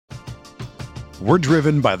We're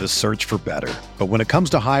driven by the search for better. But when it comes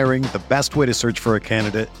to hiring, the best way to search for a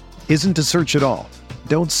candidate isn't to search at all.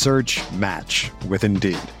 Don't search, match with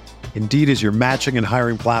Indeed. Indeed is your matching and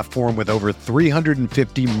hiring platform with over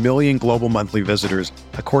 350 million global monthly visitors,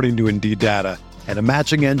 according to Indeed data, and a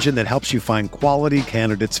matching engine that helps you find quality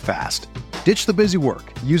candidates fast. Ditch the busy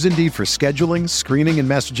work. Use Indeed for scheduling, screening, and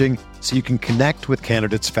messaging so you can connect with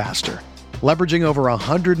candidates faster. Leveraging over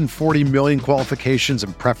 140 million qualifications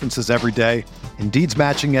and preferences every day, Indeed's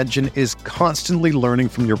matching engine is constantly learning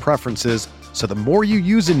from your preferences, so the more you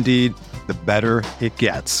use Indeed, the better it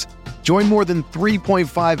gets. Join more than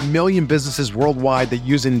 3.5 million businesses worldwide that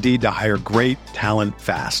use Indeed to hire great talent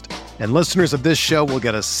fast. And listeners of this show will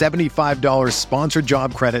get a $75 sponsored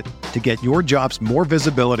job credit to get your jobs more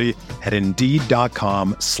visibility at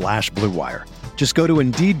Indeed.com/Blue Wire. Just go to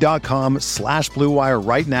Indeed.com/Blue Wire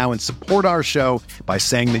right now and support our show by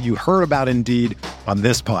saying that you heard about Indeed on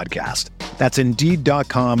this podcast. That's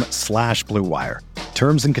Indeed.com/Blue Wire.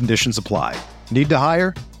 Terms and conditions apply. Need to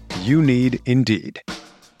hire? You need Indeed.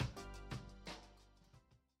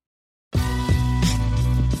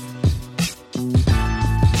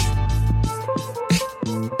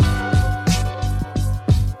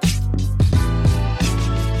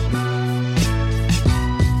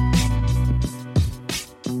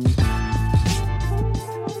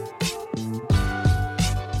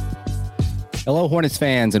 Hello, Hornets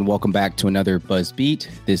fans, and welcome back to another Buzz Beat.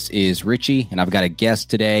 This is Richie, and I've got a guest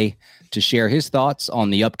today to share his thoughts on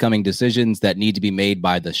the upcoming decisions that need to be made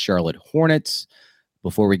by the Charlotte Hornets.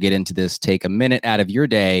 Before we get into this, take a minute out of your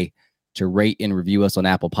day to rate and review us on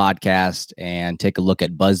Apple Podcast and take a look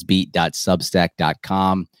at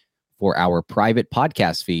buzzbeat.substack.com for our private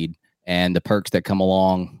podcast feed and the perks that come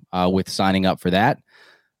along with signing up for that.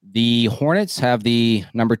 The Hornets have the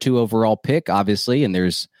number 2 overall pick, obviously, and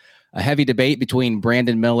there's a heavy debate between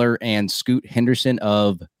Brandon Miller and Scoot Henderson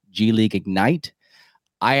of G League Ignite.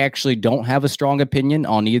 I actually don't have a strong opinion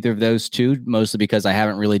on either of those two, mostly because I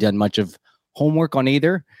haven't really done much of homework on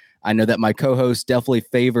either. I know that my co-hosts definitely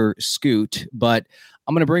favor Scoot, but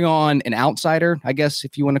I'm going to bring on an outsider, I guess,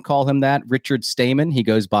 if you want to call him that, Richard Stamen. He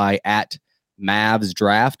goes by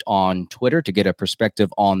 @MavsDraft on Twitter to get a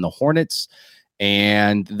perspective on the Hornets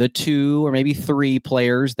and the 2 or maybe 3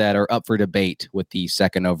 players that are up for debate with the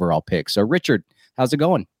second overall pick. So, Richard, how's it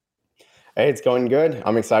going? Hey, it's going good.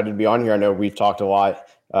 I'm excited to be on here. I know we've talked a lot,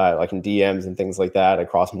 like in DMs and things like that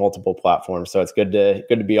across multiple platforms. So it's good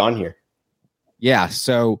to be on here. Yeah.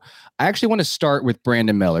 So I actually want to start with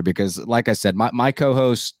Brandon Miller because, like I said, my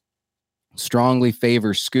co-host strongly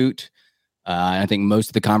favors Scoot. I think most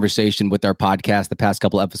of the conversation with our podcast, the past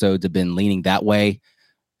couple episodes, have been leaning that way.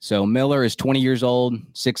 So Miller is 20 years old,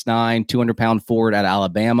 6'9", 200-pound forward out of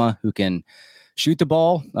Alabama who can shoot the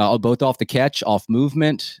ball, both off the catch, off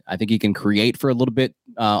movement. I think he can create for a little bit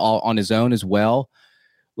on his own as well.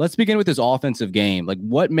 Let's begin with his offensive game. Like,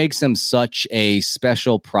 what makes him such a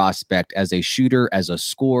special prospect as a shooter, as a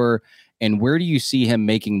scorer, and where do you see him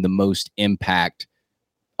making the most impact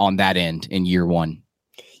on that end in year one?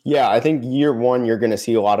 Yeah, I think year one, you're going to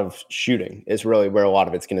see a lot of shooting is really where a lot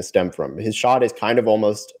of it's going to stem from. His shot is kind of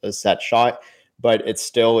almost a set shot, but it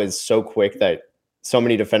still is so quick that so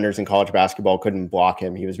many defenders in college basketball couldn't block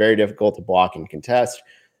him. He was very difficult to block and contest.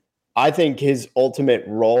 I think his ultimate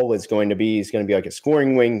role is going to be, he's going to be like a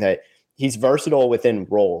scoring wing, that he's versatile within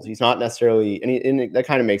roles. He's not necessarily, and that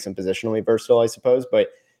kind of makes him positionally versatile, I suppose, but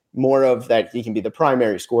more of that he can be the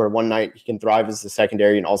primary scorer. One night he can thrive as the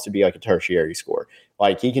secondary and also be like a tertiary scorer.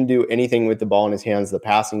 Like, he can do anything with the ball in his hands. The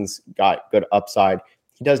passing's got good upside.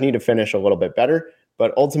 He does need to finish a little bit better,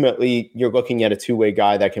 but ultimately you're looking at a two-way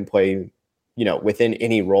guy that can play, within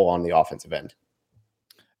any role on the offensive end.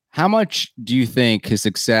 How much do you think his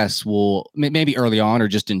success will, maybe early on or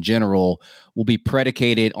just in general, will be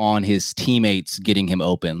predicated on his teammates getting him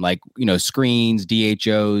open? Like, screens,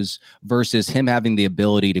 DHOs versus him having the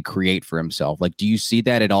ability to create for himself. Like, do you see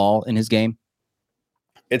that at all in his game?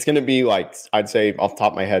 It's going to be like, I'd say off the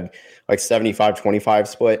top of my head, like 75-25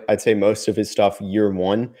 split. I'd say most of his stuff year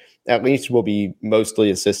one, at least, will be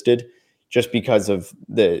mostly assisted, just because of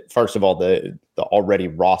the already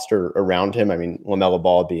roster around him. I mean, LaMelo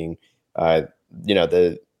Ball being,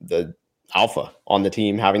 the alpha on the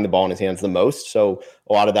team, having the ball in his hands the most. So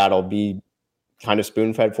a lot of that'll be kind of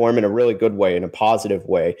spoon-fed for him in a really good way, in a positive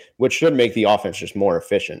way, which should make the offense just more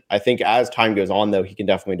efficient. I think as time goes on, though, he can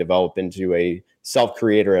definitely develop into a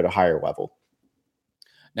self-creator at a higher level.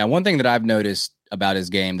 Now, one thing that I've noticed about his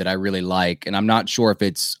game that I really like, and I'm not sure if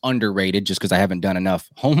it's underrated just because I haven't done enough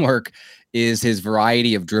homework, is his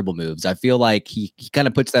variety of dribble moves. I feel like he kind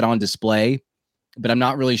of puts that on display, but I'm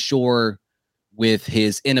not really sure with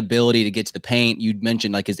his inability to get to the paint. You'd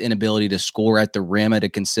mentioned like his inability to score at the rim at a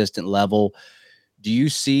consistent level. Do you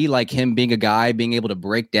see like him being a guy being able to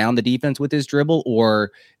break down the defense with his dribble,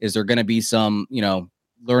 or is there going to be some,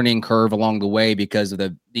 learning curve along the way because of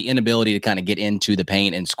the inability to kind of get into the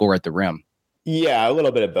paint and score at the rim? Yeah, a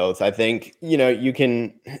little bit of both. I think, you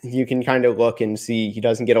can kind of look and see he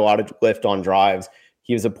doesn't get a lot of lift on drives.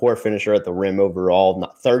 He was a poor finisher at the rim overall,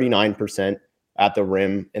 not 39% at the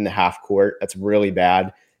rim in the half court. That's really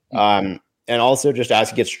bad. And also just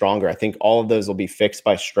as he gets stronger, I think all of those will be fixed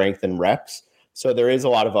by strength and reps. So there is a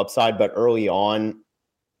lot of upside, but early on,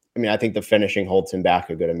 I think the finishing holds him back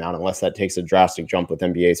a good amount unless that takes a drastic jump with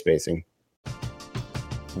NBA spacing.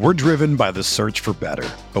 We're driven by the search for better.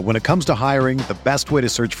 But when it comes to hiring, the best way to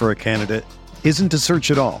search for a candidate isn't to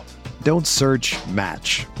search at all. Don't search,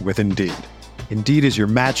 match with Indeed. Indeed is your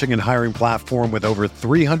matching and hiring platform with over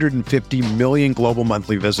 350 million global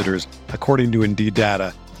monthly visitors, according to Indeed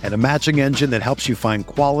data, and a matching engine that helps you find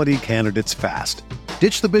quality candidates fast.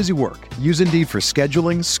 Ditch the busy work. Use Indeed for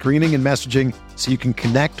scheduling, screening, and messaging so you can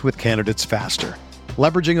connect with candidates faster.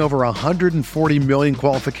 Leveraging over 140 million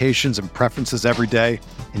qualifications and preferences every day,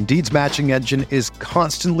 Indeed's matching engine is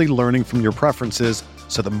constantly learning from your preferences,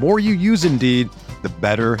 so the more you use Indeed, the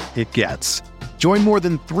better it gets. Join more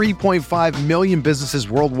than 3.5 million businesses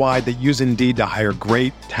worldwide that use Indeed to hire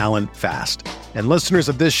great talent fast. And listeners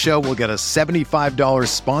of this show will get a $75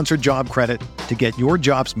 sponsored job credit to get your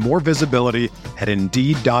jobs more visibility at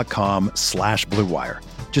Indeed.com/Blue Wire.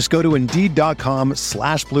 Just go to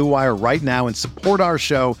Indeed.com/Blue Wire right now and support our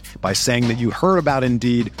show by saying that you heard about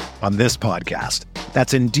Indeed on this podcast.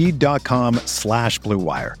 That's Indeed.com/Blue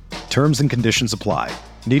Wire. Terms and conditions apply.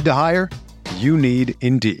 Need to hire? You need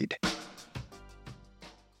Indeed.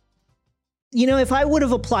 If I would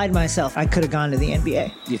have applied myself, I could have gone to the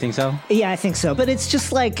NBA. You think so? Yeah, I think so. But it's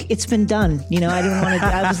just like, it's been done. I didn't want to,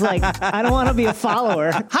 I was like, I don't want to be a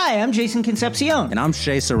follower. Hi, I'm Jason Concepcion. And I'm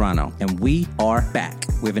Shea Serrano. And we are back.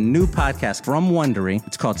 We have a new podcast from Wondery.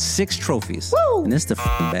 It's called Six Trophies. Woo! And it's the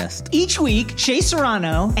best. Each week, Shea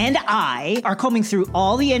Serrano and I are combing through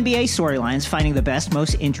all the NBA storylines, finding the best,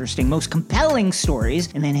 most interesting, most compelling stories,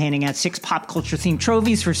 and then handing out 6 pop culture themed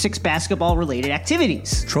trophies for 6 basketball related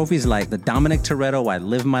activities. Trophies like the Dominic Toretto I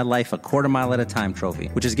Live My Life a Quarter Mile at a Time trophy,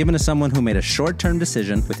 which is given to someone who made a short-term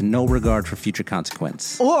decision with no regard for future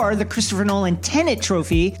consequence. Or the Christopher Nolan Tenet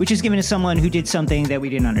trophy, which is given to someone who did something that we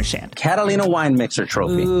didn't understand. Catalina Wine Mixer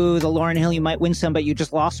trophy. Ooh, the Lauryn Hill You Might Win Some, but You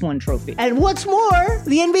Just Lost One trophy. And what's more,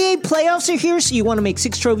 the NBA playoffs are here, so you want to make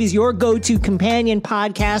 6 Trophies your go-to companion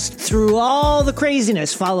podcast through all the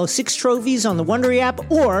craziness. Follow 6 Trophies on the Wondery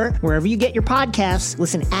app or wherever you get your podcasts.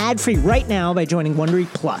 Listen ad-free right now by joining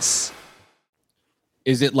Wondery Plus.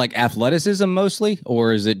 Is it like athleticism mostly,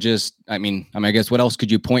 or is it just, I guess what else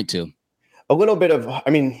could you point to? A little bit of,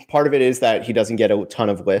 part of it is that he doesn't get a ton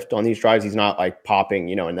of lift on these drives. He's not like popping,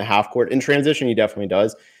 in the half court. In transition, he definitely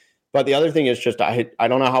does. But the other thing is just, I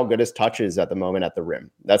don't know how good his touch is at the moment at the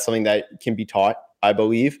rim. That's something that can be taught, I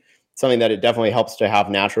believe. Something that it definitely helps to have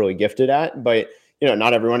naturally gifted at. But,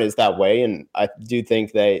 not everyone is that way. And I do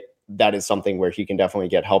think that is something where he can definitely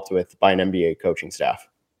get helped with by an NBA coaching staff.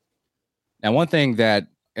 Now, one thing that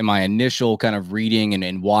in my initial kind of reading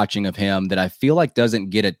and watching of him that I feel like doesn't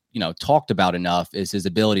get talked about enough is his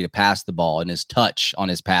ability to pass the ball and his touch on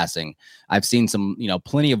his passing. I've seen some,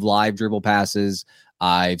 plenty of live dribble passes.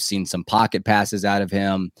 I've seen some pocket passes out of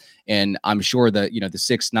him, and I'm sure that, the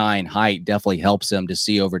 6'9" height definitely helps him to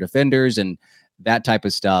see over defenders and that type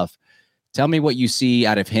of stuff. Tell me what you see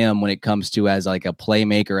out of him when it comes to as like a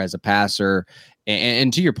playmaker, as a passer.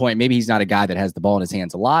 And to your point, maybe he's not a guy that has the ball in his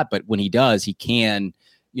hands a lot, but when he does, he can,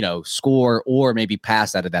 score or maybe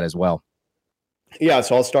pass out of that as well. Yeah,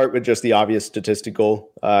 so I'll start with just the obvious statistical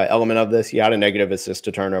element of this. He had a negative assist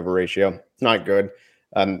to turnover ratio. It's not good.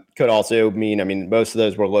 Could also mean, most of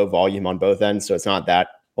those were low volume on both ends, so it's not that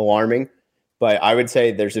alarming. But I would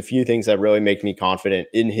say there's a few things that really make me confident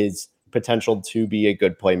in his potential to be a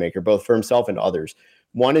good playmaker, both for himself and others.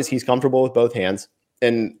 One is he's comfortable with both hands.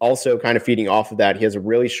 And also kind of feeding off of that, he has a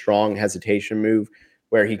really strong hesitation move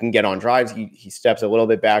where he can get on drives. He steps a little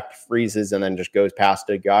bit back, freezes, and then just goes past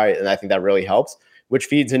a guy. And I think that really helps, which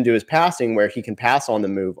feeds into his passing where he can pass on the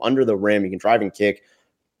move under the rim. He can drive and kick.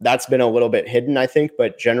 That's been a little bit hidden, I think,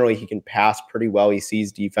 but generally he can pass pretty well. He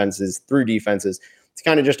sees defenses through defenses. It's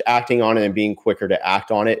kind of just acting on it and being quicker to act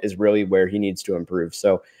on it is really where he needs to improve.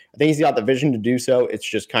 So I think he's got the vision to do so. It's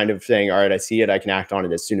just kind of saying, all right, I see it. I can act on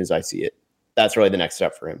it as soon as I see it. That's really the next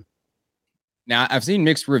step for him. Now, I've seen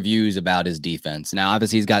mixed reviews about his defense. Now,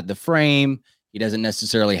 obviously, he's got the frame. He doesn't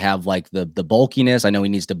necessarily have like the bulkiness. I know he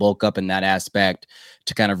needs to bulk up in that aspect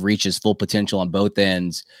to kind of reach his full potential on both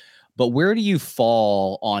ends. But where do you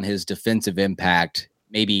fall on his defensive impact?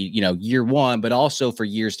 Maybe, year one, but also for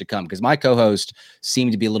years to come, because my co-host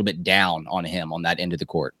seemed to be a little bit down on him on that end of the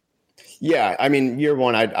court. Yeah, I mean, year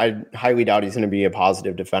one, I highly doubt he's going to be a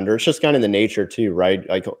positive defender. It's just kind of the nature too, right?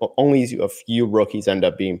 Like only a few rookies end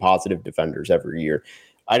up being positive defenders every year.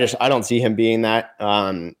 I don't see him being that.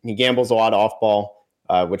 He gambles a lot off ball,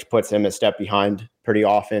 which puts him a step behind pretty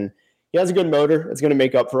often. He has a good motor. It's going to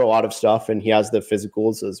make up for a lot of stuff, and he has the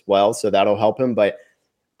physicals as well, so that'll help him. But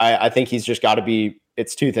I think he's just got to be.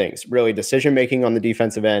 It's two things, really: decision making on the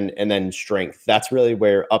defensive end, and then strength. That's really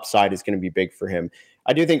where upside is going to be big for him.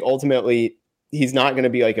 I do think ultimately he's not going to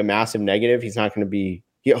be like a massive negative. He's not going to be.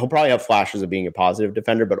 He'll probably have flashes of being a positive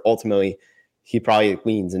defender, but ultimately he probably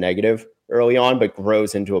leans a negative early on, but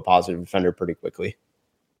grows into a positive defender pretty quickly.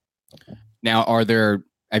 Now,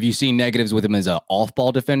 have you seen negatives with him as an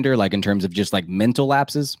off-ball defender, like in terms of just like mental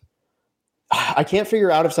lapses? I can't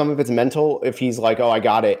figure out if some of it's mental, if he's like, oh, I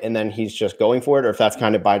got it, and then he's just going for it, or if that's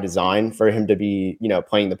kind of by design for him to be,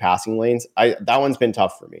 playing the passing lanes. That one's been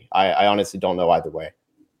tough for me. I honestly don't know either way.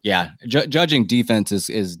 Yeah, judging defense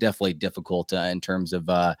is definitely difficult in terms of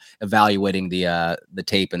evaluating the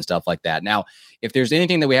tape and stuff like that. Now, if there's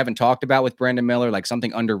anything that we haven't talked about with Brandon Miller, like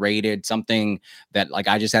something underrated, something that like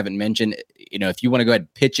I just haven't mentioned, if you want to go ahead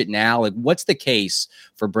and pitch it now, like what's the case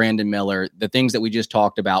for Brandon Miller? The things that we just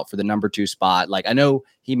talked about for the number 2 spot. Like I know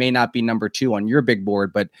he may not be number 2 on your big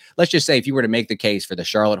board, but let's just say if you were to make the case for the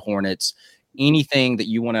Charlotte Hornets, anything that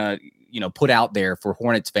you want to put out there for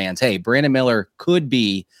Hornets fans, hey, Brandon Miller could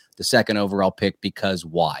be the 2nd overall pick because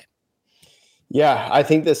why? Yeah, I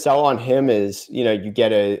think the sell on him is, you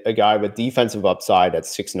get a guy with defensive upside at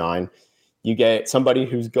 6'9". You get somebody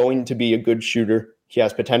who's going to be a good shooter. He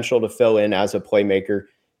has potential to fill in as a playmaker.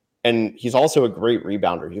 And he's also a great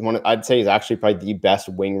rebounder. I'd say he's actually probably the best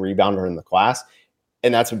wing rebounder in the class.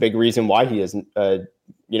 And that's a big reason why he is,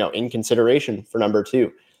 in consideration for number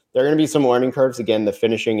 2. There are going to be some learning curves. Again, the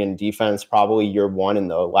finishing and defense, probably year one, and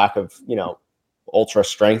the lack of, ultra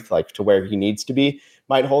strength, like to where he needs to be,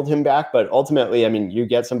 might hold him back. But ultimately, I mean, you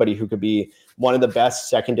get somebody who could be one of the best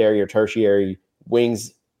secondary or tertiary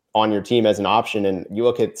wings on your team as an option. And you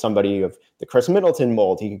look at somebody of the Chris Middleton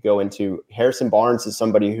mold, he could go into. Harrison Barnes is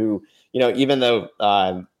somebody who, even though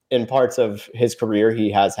in parts of his career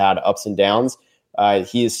he has had ups and downs,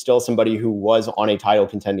 he is still somebody who was on a title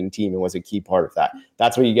contending team and was a key part of that.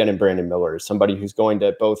 That's what you get in Brandon Miller, is somebody who's going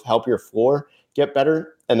to both help your floor get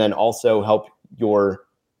better and then also help your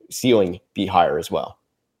ceiling be higher as well.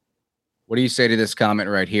 What do you say to this comment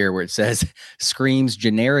right here where it says screams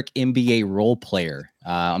generic NBA role player?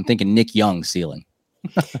 I'm thinking Nick Young ceiling.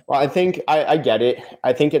 Well, I think I get it.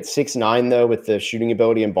 I think at 6'9", though, with the shooting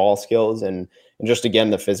ability and ball skills and just,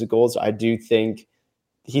 again, the physicals, I do think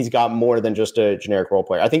he's got more than just a generic role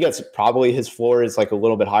player. I think that's probably his floor is like a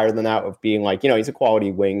little bit higher than that, of being like, he's a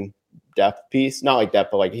quality wing depth piece, not like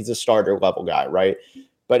depth, but like he's a starter level guy, right?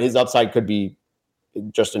 But his upside could be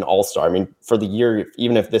just an all-star. I mean, for the year,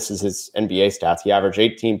 even if this is his NBA stats, he averaged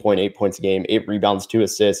 18.8 points a game, 8 rebounds, 2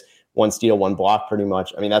 assists, 1 steal, 1 block, pretty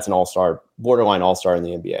much. I mean, that's an all-star, borderline all-star in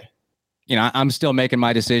the NBA. I'm still making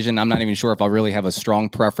my decision. I'm not even sure if I'll really have a strong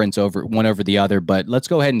preference over one over the other, but let's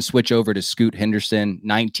go ahead and switch over to Scoot Henderson,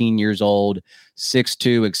 19 years old,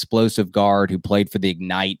 6'2", explosive guard who played for the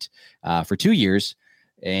Ignite for 2 years.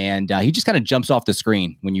 And he just kind of jumps off the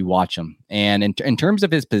screen when you watch him. And in terms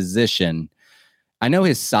of his position, I know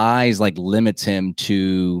his size like limits him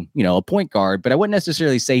to, a point guard, but I wouldn't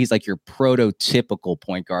necessarily say he's like your prototypical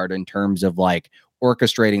point guard in terms of like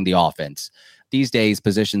orchestrating the offense. These days,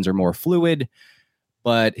 positions are more fluid,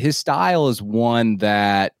 but his style is one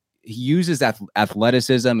that he uses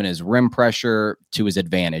athleticism and his rim pressure to his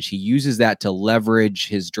advantage. He uses that to leverage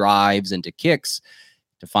his drives into kicks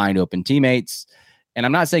to find open teammates. And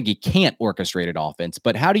I'm not saying he can't orchestrate an offense,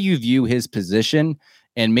 but how do you view his position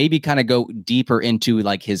and maybe kind of go deeper into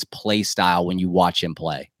like his play style when you watch him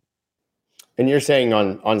play? And you're saying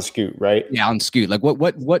on Scoot, right? Yeah, on Scoot. Like what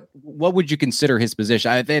would you consider his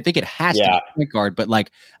position? I think it has to be point guard, but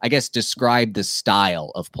like I guess describe the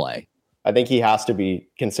style of play. I think he has to be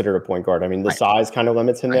considered a point guard. I mean, the size kind of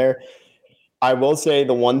limits him there. I will say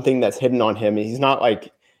the one thing that's hidden on him, he's not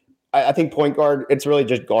like, I think point guard, it's really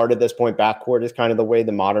just guard at this point. Backcourt is kind of the way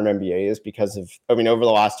the modern NBA is because of, over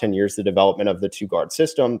the last 10 years, the development of the 2-guard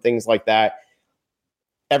system, things like that.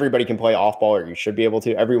 Everybody can play off ball, or you should be able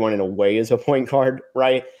to. Everyone in a way is a point guard,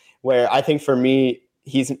 right? Where I think for me,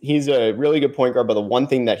 he's a really good point guard, but the one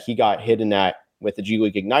thing that he got hidden at with the G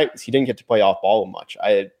League Ignite was he didn't get to play off ball much.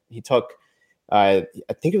 He took I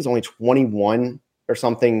think it was only 21 or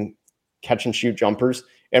something catch and shoot jumpers.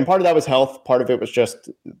 And part of that was health. Part of it was just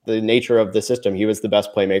the nature of the system. He was the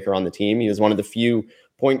best playmaker on the team. He was one of the few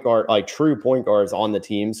true point guards on the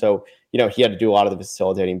team. So, he had to do a lot of the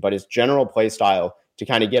facilitating, but his general play style to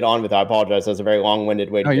kind of get on with, I apologize, that's a very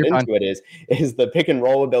long-winded way to get into it, is the pick and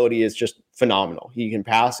roll ability is just phenomenal. He can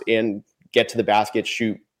pass and get to the basket,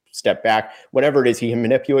 shoot, step back, whatever it is, he can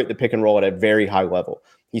manipulate the pick and roll at a very high level.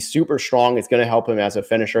 He's super strong. It's going to help him as a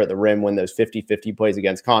finisher at the rim when those 50-50 plays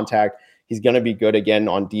against contact. He's going to be good again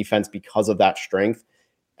on defense because of that strength.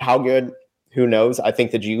 How good? Who knows? I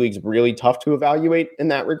think the G League's really tough to evaluate in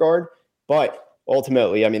that regard. But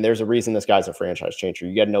ultimately, I mean, there's a reason this guy's a franchise changer.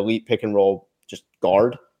 You get an elite pick and roll just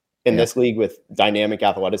guard in this league with dynamic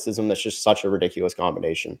athleticism. That's just such a ridiculous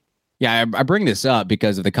combination. Yeah, I bring this up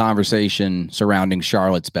because of the conversation surrounding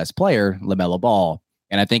Charlotte's best player, LaMelo Ball.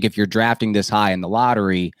 And I think if you're drafting this high in the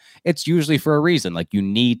lottery, it's usually for a reason. Like, you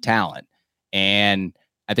need talent. And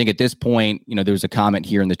I think at this point, there's a comment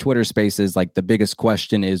here in the Twitter spaces, like, the biggest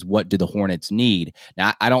question is, what do the Hornets need?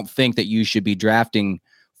 Now, I don't think that you should be drafting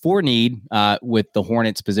for need with the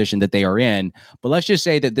Hornets position that they are in. But let's just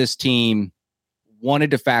say that this team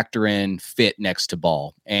wanted to factor in fit next to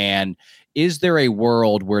Ball. And is there a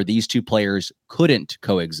world where these two players couldn't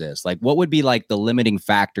coexist? Like, what would be like the limiting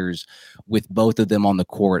factors with both of them on the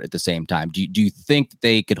court at the same time? Do you think that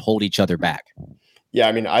they could hold each other back? Yeah,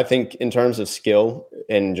 I mean, I think in terms of skill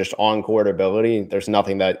and just on-court ability, there's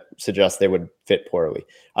nothing that suggests they would fit poorly.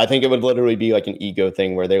 I think it would literally be like an ego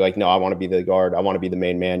thing where they're like, no, I want to be the guard. I want to be the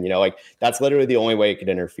main man. That's literally the only way it could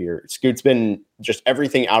interfere. Scoot's been just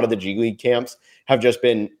everything out of the G League camps have just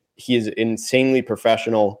been, he is insanely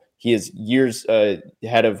professional. He is years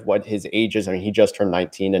ahead of what his age is. I mean, he just turned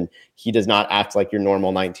 19 and he does not act like your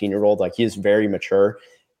normal 19-year-old. Like, he is very mature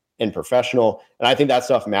and professional. And I think that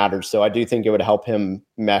stuff matters. So I do think it would help him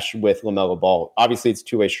mesh with LaMelo Ball. Obviously, it's a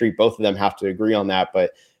two-way street. Both of them have to agree on that.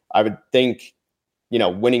 But I would think,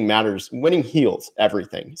 winning matters. Winning heals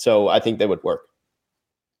everything. So I think they would work.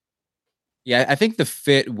 Yeah, I think the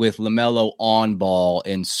fit with LaMelo on ball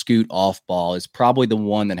and Scoot off ball is probably the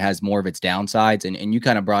one that has more of its downsides. And you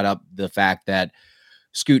kind of brought up the fact that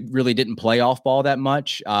Scoot really didn't play off ball that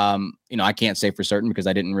much. I can't say for certain because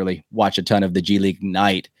I didn't really watch a ton of the G League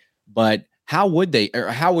Ignite. But how would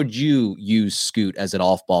you use Scoot as an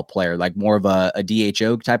off-ball player? Like, more of a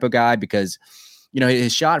DHO type of guy? Because,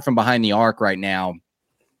 his shot from behind the arc right now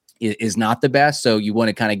is not the best. So you want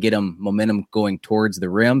to kind of get him momentum going towards the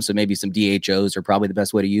rim. So maybe some DHOs are probably the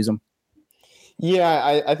best way to use him.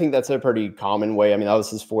 Yeah, I think that's a pretty common way. I mean, that was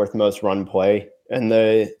his fourth most run play in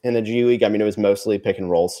the G League. I mean, it was mostly pick and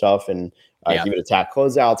roll stuff, and he would attack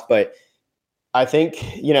closeouts. But I think,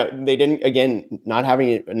 they didn't, again, not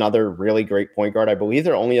having another really great point guard. I believe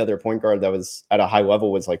their only other point guard that was at a high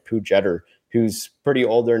level was like Pooh Jeter, who's pretty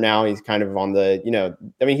older now. He's kind of on the,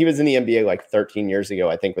 he was in the NBA like 13 years ago,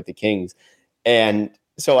 I think, with the Kings. And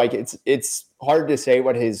so like, it's hard to say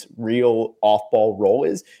what his real off-ball role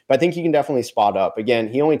is, but I think he can definitely spot up. Again,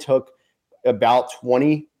 he only took about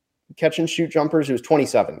 20 catch and shoot jumpers. It was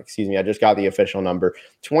 27, excuse me. I just got the official number,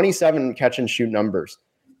 27 catch and shoot numbers.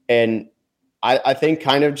 And I think,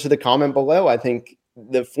 kind of to the comment below, I think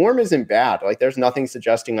the form isn't bad. Like, there's nothing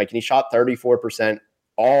suggesting, like, and he shot 34%,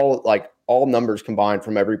 all numbers combined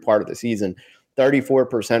from every part of the season,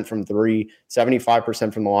 34% from three,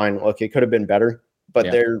 75% from the line. Look, it could have been better,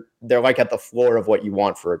 but they're like at the floor of what you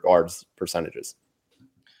want for a guard's percentages.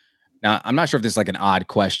 Now, I'm not sure if this is like an odd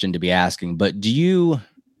question to be asking, but do you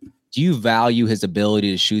value his ability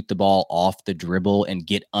to shoot the ball off the dribble and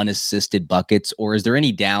get unassisted buckets? Or is there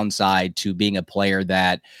any downside to being a player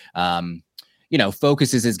that,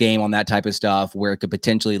 focuses his game on that type of stuff where it could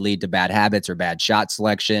potentially lead to bad habits or bad shot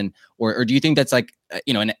selection? Or do you think that's like,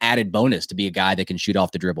 an added bonus to be a guy that can shoot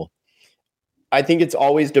off the dribble? I think it's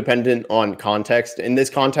always dependent on context. In this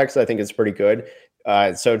context, I think it's pretty good.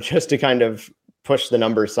 So just to kind of push the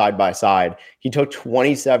numbers side by side, he took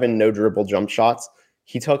 27 no dribble jump shots.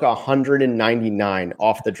 He took 199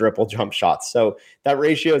 off the dribble jump shots. So that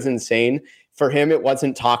ratio is insane. For him, it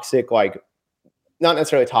wasn't toxic, like, not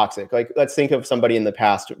necessarily toxic. Like, let's think of somebody in the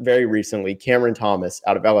past, very recently, Cameron Thomas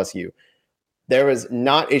out of LSU. There was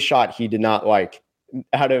not a shot he did not like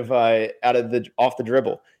out of the off the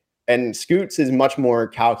dribble. And Scoots is much more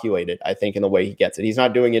calculated, I think, in the way he gets it. He's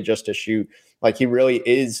not doing it just to shoot. Like, he really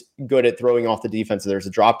is good at throwing off the defense. If there's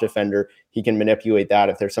a drop defender, he can manipulate that.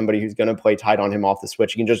 If there's somebody who's going to play tight on him off the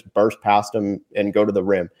switch, he can just burst past him and go to the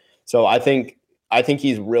rim. So I think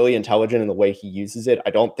he's really intelligent in the way he uses it.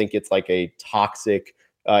 I don't think it's like a toxic,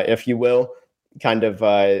 if you will, kind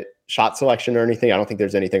of shot selection or anything. I don't think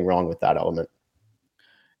there's anything wrong with that element.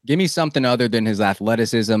 Give me something other than his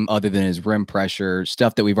athleticism, other than his rim pressure,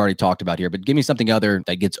 stuff that we've already talked about here, but give me something other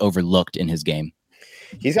that gets overlooked in his game.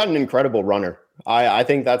 He's got an incredible runner. I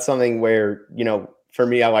think that's something where, for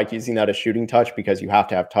me, I like using that as shooting touch because you have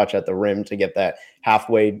to have touch at the rim to get that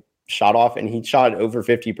halfway shot off. And he shot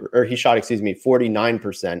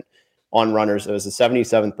 49% on runners. It was the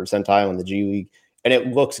 77th percentile in the G League. And it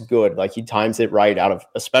looks good. Like he times it right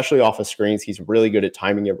especially off of screens. He's really good at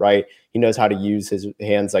timing it right. He knows how to use his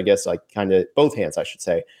hands, I guess, like kind of both hands, I should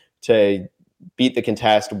say, to beat the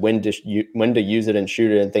contest, when to use it and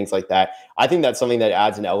shoot it and things like that. I think that's something that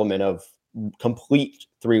adds an element of complete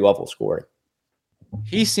 3-level scoring.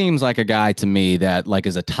 He seems like a guy to me that like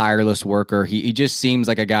is a tireless worker. He just seems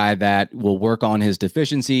like a guy that will work on his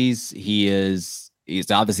deficiencies. He's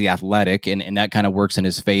obviously athletic and that kind of works in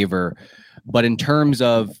his favor. But in terms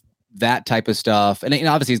of that type of stuff, and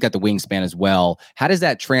obviously he's got the wingspan as well, how does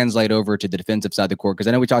that translate over to the defensive side of the court? Because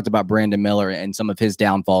I know we talked about Brandon Miller and some of his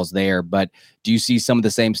downfalls there, but do you see some of the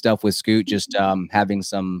same stuff with Scoot, just having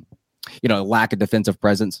some, lack of defensive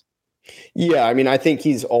presence? Yeah, I mean, I think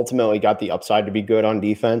he's ultimately got the upside to be good on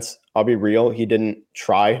defense. I'll be real. He didn't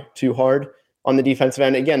try too hard on the defensive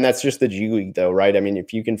end. Again, that's just the G League though, right? I mean,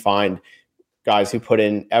 if you can find guys who put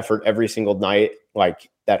in effort every single night, like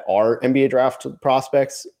that are NBA draft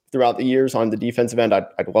prospects throughout the years on the defensive end,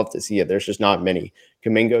 I'd love to see it. There's just not many.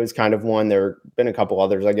 Kuminga is kind of one. There have been a couple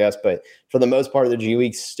others, I guess, but for the most part, the G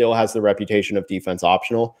League still has the reputation of defense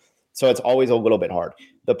optional. So it's always a little bit hard.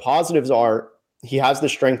 The positives are he has the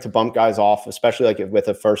strength to bump guys off, especially like with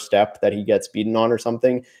a first step that he gets beaten on or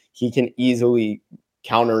something. He can easily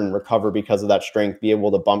counter and recover because of that strength, be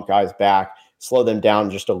able to bump guys back, slow them down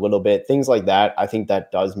just a little bit, things like that. I think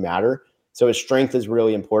that does matter. So his strength is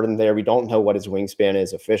really important there. We don't know what his wingspan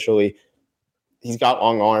is officially. He's got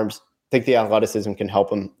long arms. I think the athleticism can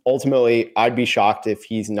help him. Ultimately, I'd be shocked if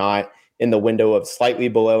he's not in the window of slightly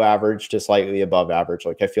below average to slightly above average.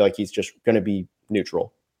 Like I feel like he's just going to be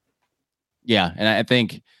neutral. Yeah, and I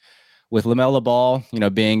think with LaMelo Ball,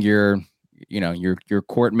 being your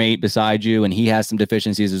court mate beside you, and he has some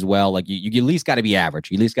deficiencies as well. Like you at least got to be average.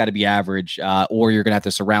 You at least got to be average, or you're going to have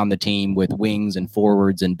to surround the team with wings and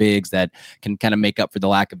forwards and bigs that can kind of make up for the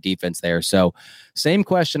lack of defense there. So same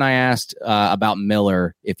question I asked about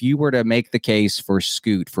Miller. If you were to make the case for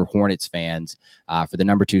Scoot for Hornets fans for the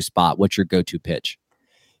number 2 spot, what's your go-to pitch?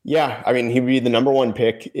 Yeah, I mean, he'd be the number 1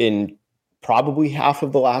 pick in probably half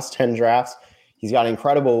of the last 10 drafts. He's got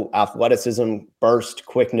incredible athleticism, burst,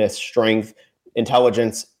 quickness, strength,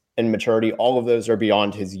 intelligence, and maturity. All of those are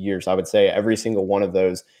beyond his years. I would say every single one of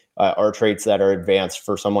those are traits that are advanced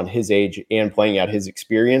for someone his age and playing at his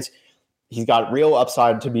experience. He's got real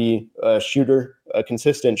upside to be a shooter, a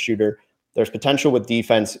consistent shooter. There's potential with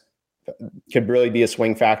defense. Could really be a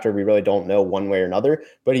swing factor. We really don't know one way or another,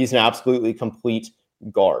 but he's an absolutely complete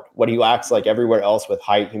guard. What he lacks like everywhere else with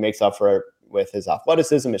height, he makes up for with his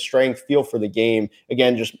athleticism, his strength, feel for the game.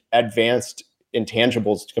 Again, just advanced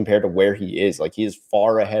intangibles compared to where he is. Like he is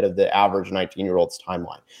far ahead of the average 19-year-old's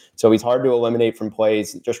timeline. So he's hard to eliminate from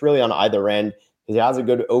plays, just really on either end. He has a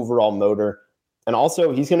good overall motor. And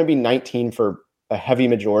also he's going to be 19 for a heavy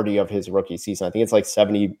majority of his rookie season. I think it's like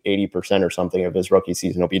 70, 80% or something of his rookie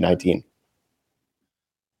season will be 19.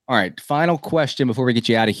 All right. Final question before we get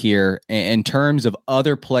you out of here. In terms of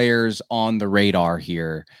other players on the radar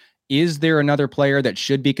here, is there another player that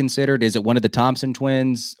should be considered? Is it one of the Thompson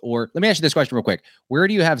twins? Or let me ask you this question real quick. Where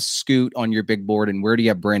do you have Scoot on your big board and where do you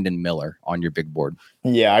have Brandon Miller on your big board?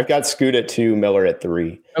 Yeah, I've got Scoot at 2, Miller at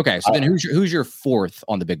 3. Okay. So then who's your 4th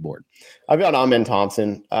on the big board? I've got Amen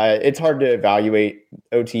Thompson. It's hard to evaluate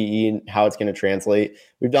OTE and how it's going to translate.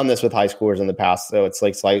 We've done this with high schoolers in the past, so it's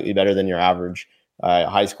like slightly better than your average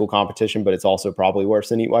high school competition, but it's also probably worse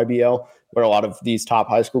than EYBL, where a lot of these top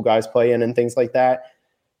high school guys play in and things like that.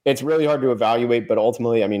 It's really hard to evaluate, but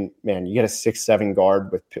ultimately, I mean, man, you get a 6'7"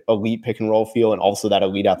 guard with elite pick and roll feel and also that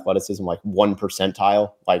elite athleticism, like 1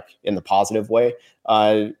 percentile, like in the positive way.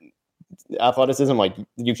 Athleticism, like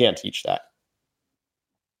you can't teach that.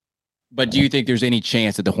 But do you think there's any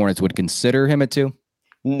chance that the Hornets would consider him at 2?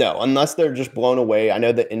 No, unless they're just blown away. I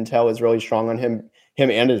know that intel is really strong on him. Him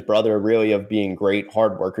and his brother really of being great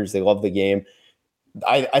hard workers. They love the game.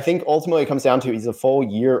 I think ultimately it comes down to he's a full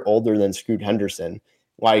year older than Scoot Henderson.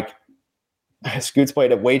 Like Scoot's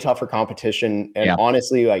played a way tougher competition. And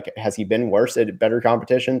honestly, like, has he been worse at better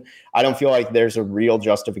competition? I don't feel like there's a real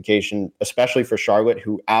justification, especially for Charlotte,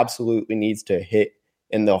 who absolutely needs to hit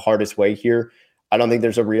in the hardest way here. I don't think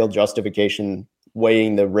there's a real justification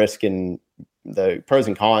weighing the risk and the pros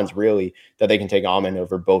and cons, really, that they can take Amen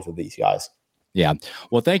over both of these guys. Yeah.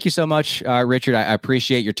 Well, thank you so much, Richard. I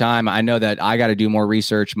appreciate your time. I know that I got to do more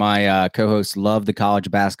research. My co-hosts love the college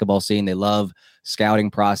basketball scene. They love scouting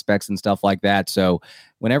prospects and stuff like that. So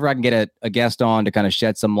whenever I can get a guest on to kind of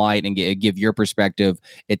shed some light and give your perspective,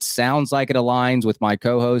 it sounds like it aligns with my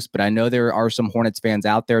co-host, but I know there are some Hornets fans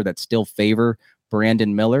out there that still favor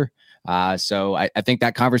Brandon Miller. So I think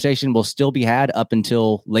that conversation will still be had up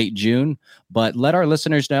until late June, but let our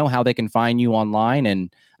listeners know how they can find you online.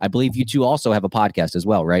 And I believe you two also have a podcast as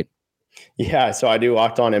well, right? Yeah, so I do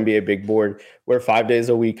Locked On NBA Big Board. We're 5 days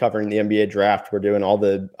a week covering the NBA draft. We're doing all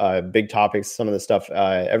the big topics, some of the stuff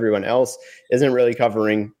everyone else isn't really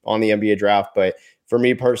covering on the NBA draft. But for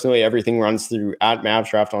me personally, everything runs through at Mavs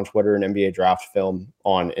Draft on Twitter and NBA Draft Film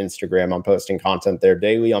on Instagram. I'm posting content there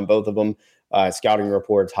daily on both of them. Scouting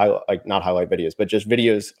reports, not highlight videos, but just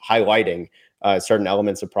videos highlighting certain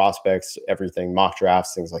elements of prospects, everything, mock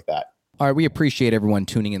drafts, things like that. All right, we appreciate everyone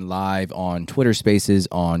tuning in live on Twitter Spaces,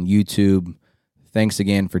 on YouTube. Thanks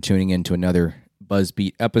again for tuning in to another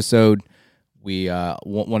BuzzBeat episode. We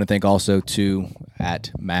want to thank also to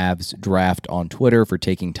at Mavs Draft on Twitter for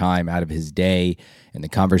taking time out of his day and the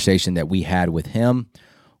conversation that we had with him.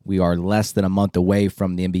 We are less than a month away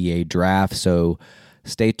from the NBA draft, so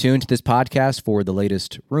stay tuned to this podcast for the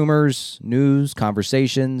latest rumors, news,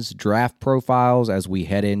 conversations, draft profiles as we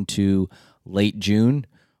head into late June.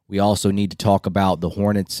 We also need to talk about the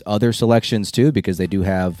Hornets' other selections too, because they do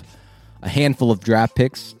have a handful of draft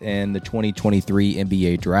picks in the 2023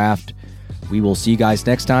 NBA draft. We will see you guys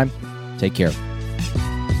next time. Take care.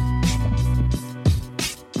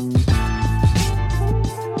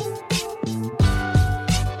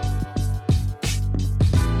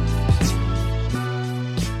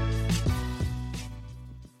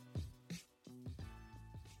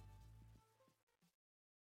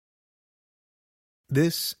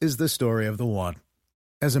 This is the story of the one.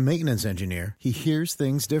 As a maintenance engineer, he hears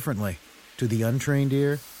things differently. To the untrained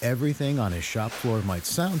ear, everything on his shop floor might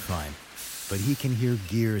sound fine, but he can hear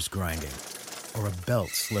gears grinding or a belt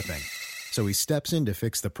slipping. So he steps in to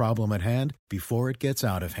fix the problem at hand before it gets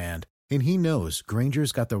out of hand. And he knows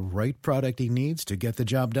Grainger's got the right product he needs to get the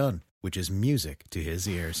job done, which is music to his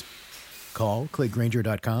ears. Call, click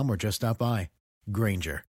Grainger.com, or just stop by.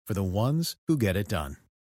 Grainger, for the ones who get it done.